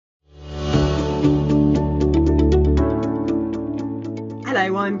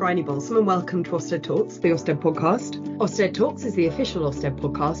Hello, I'm Briony Balsom and welcome to Ofsted Talks, the Ofsted podcast. Ofsted Talks is the official Ofsted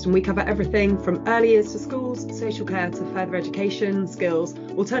podcast and we cover everything from early years to schools, social care to further education, skills,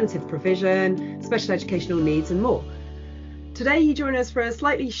 alternative provision, special educational needs and more. Today you join us for a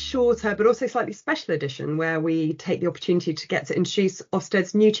slightly shorter but also slightly special edition where we take the opportunity to get to introduce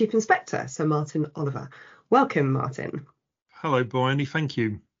Ofsted's new Chief Inspector, Sir Martyn Oliver. Welcome, Martyn. Hello, Briony. Thank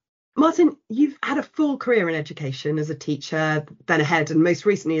you. Martyn, you've had a full career in education as a teacher, then a head, and most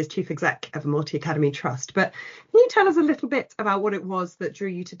recently as Chief Exec of a multi-academy trust. But can you tell us a little bit about what it was that drew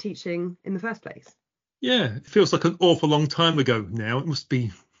you to teaching in the first place? Yeah, it feels like an awful long time ago now. It must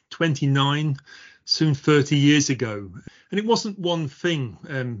be 29, soon 30 years ago. And it wasn't one thing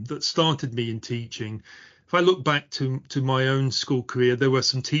that started me in teaching. If I look back to my own school career, there were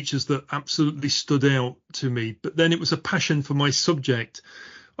some teachers that absolutely stood out to me. But then it was a passion for my subject.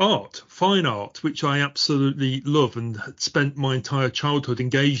 Art, fine art, which I absolutely love and had spent my entire childhood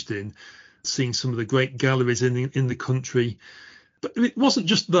engaged in, seeing some of the great galleries in the country. But it wasn't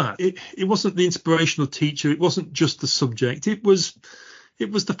just that. It wasn't the inspirational teacher. It wasn't just the subject. It was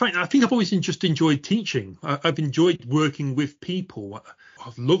the fact that I think I've always just enjoyed teaching. I've enjoyed working with people.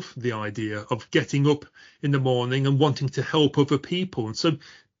 I've loved the idea of getting up in the morning and wanting to help other people. And so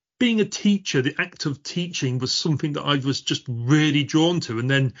being a teacher, the act of teaching was something that I was just really drawn to. And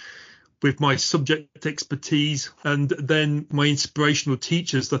then with my subject expertise and then my inspirational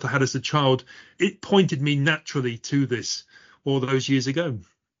teachers that I had as a child, it pointed me naturally to this all those years ago.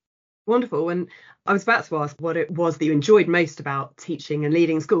 Wonderful. And I was about to ask what it was that you enjoyed most about teaching and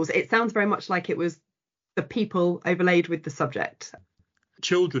leading schools. It sounds very much like it was the people overlaid with the subject.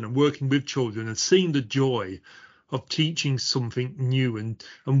 Children and working with children and seeing the joy of teaching something new and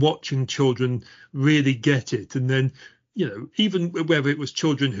watching children really get it. And then, even whether it was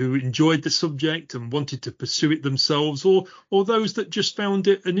children who enjoyed the subject and wanted to pursue it themselves or those that just found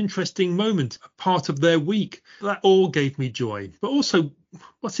it an interesting moment, a part of their week, that all gave me joy. But also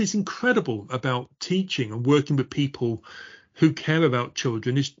what is incredible about teaching and working with people who care about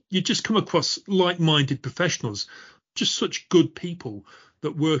children is you just come across like-minded professionals, just such good people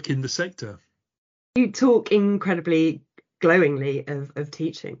that work in the sector. You talk incredibly glowingly of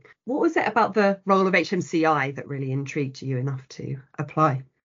teaching. What was it about the role of HMCI that really intrigued you enough to apply?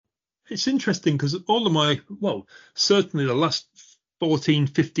 It's interesting because all of certainly the last 14,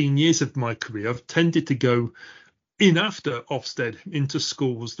 15 years of my career, I've tended to go in after Ofsted into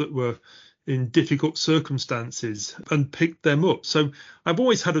schools that were in difficult circumstances and picked them up. So I've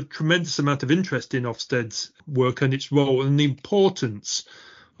always had a tremendous amount of interest in Ofsted's work and its role and the importance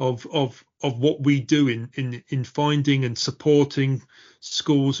of what we do in finding and supporting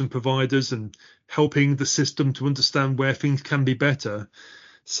schools and providers and helping the system to understand where things can be better.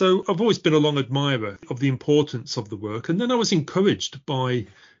 So I've always been a long admirer of the importance of the work. And then I was encouraged by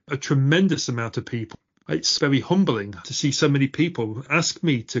a tremendous amount of people. It's very humbling to see so many people ask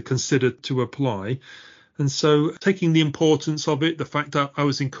me to consider to apply. And so taking the importance of it, the fact that I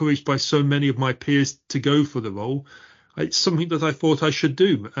was encouraged by so many of my peers to go for the role, it's something that I thought I should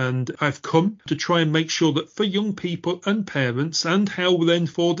do. And I've come to try and make sure that for young people and parents and how then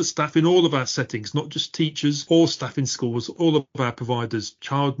for the staff in all of our settings, not just teachers or staff in schools, all of our providers,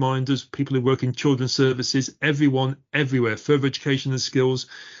 childminders, people who work in children's services, everyone, everywhere, further education and skills,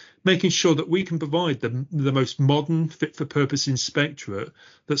 making sure that we can provide the most modern, fit-for-purpose inspectorate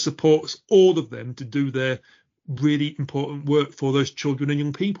that supports all of them to do their really important work for those children and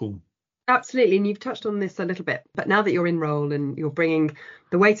young people. Absolutely. And you've touched on this a little bit, but now that you're in role and you're bringing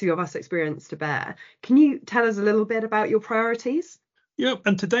the weight of your vast experience to bear, can you tell us a little bit about your priorities? Yeah,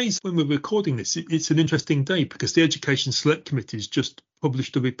 and today's, when we're recording this, it's an interesting day because the Education Select Committee has just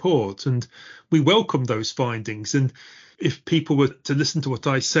published a report and we welcome those findings. And if people were to listen to what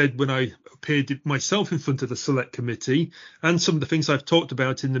I said when I appeared myself in front of the Select Committee and some of the things I've talked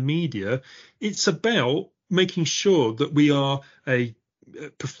about in the media, it's about making sure that we are a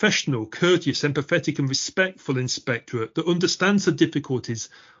professional, courteous, empathetic and respectful inspectorate that understands the difficulties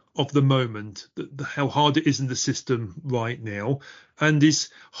of the moment, how hard it is in the system right now, and is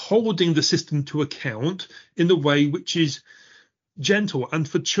holding the system to account in a way which is gentle and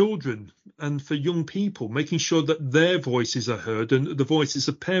for children and for young people, making sure that their voices are heard and the voices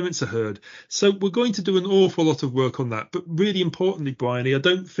of parents are heard. So we're going to do an awful lot of work on that. But really importantly, Briony, I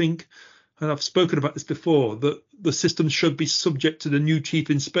don't think, and I've spoken about this before, that the system should be subject to the new chief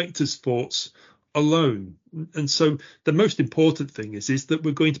inspector's thoughts alone. And so the most important thing is that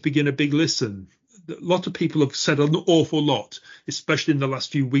we're going to begin a big listen. A lot of people have said an awful lot, especially in the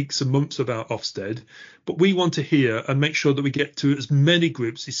last few weeks and months about Ofsted, but we want to hear and make sure that we get to as many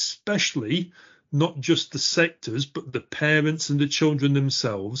groups, especially not just the sectors, but the parents and the children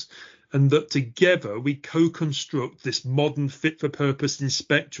themselves, and that together we co-construct this modern fit-for-purpose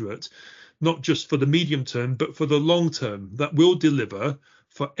inspectorate, not just for the medium term, but for the long term, that will deliver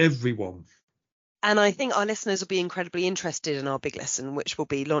for everyone. And I think our listeners will be incredibly interested in our big lesson, which will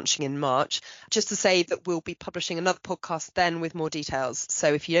be launching in March. Just to say that we'll be publishing another podcast then with more details.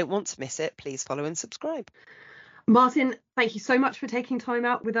 So if you don't want to miss it, please follow and subscribe. Martyn, thank you so much for taking time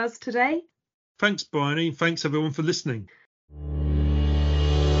out with us today. Thanks, Briony. Thanks, everyone, for listening.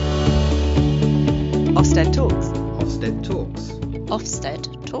 Ofsted Talks. Ofsted Talks.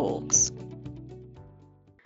 Ofsted Talks.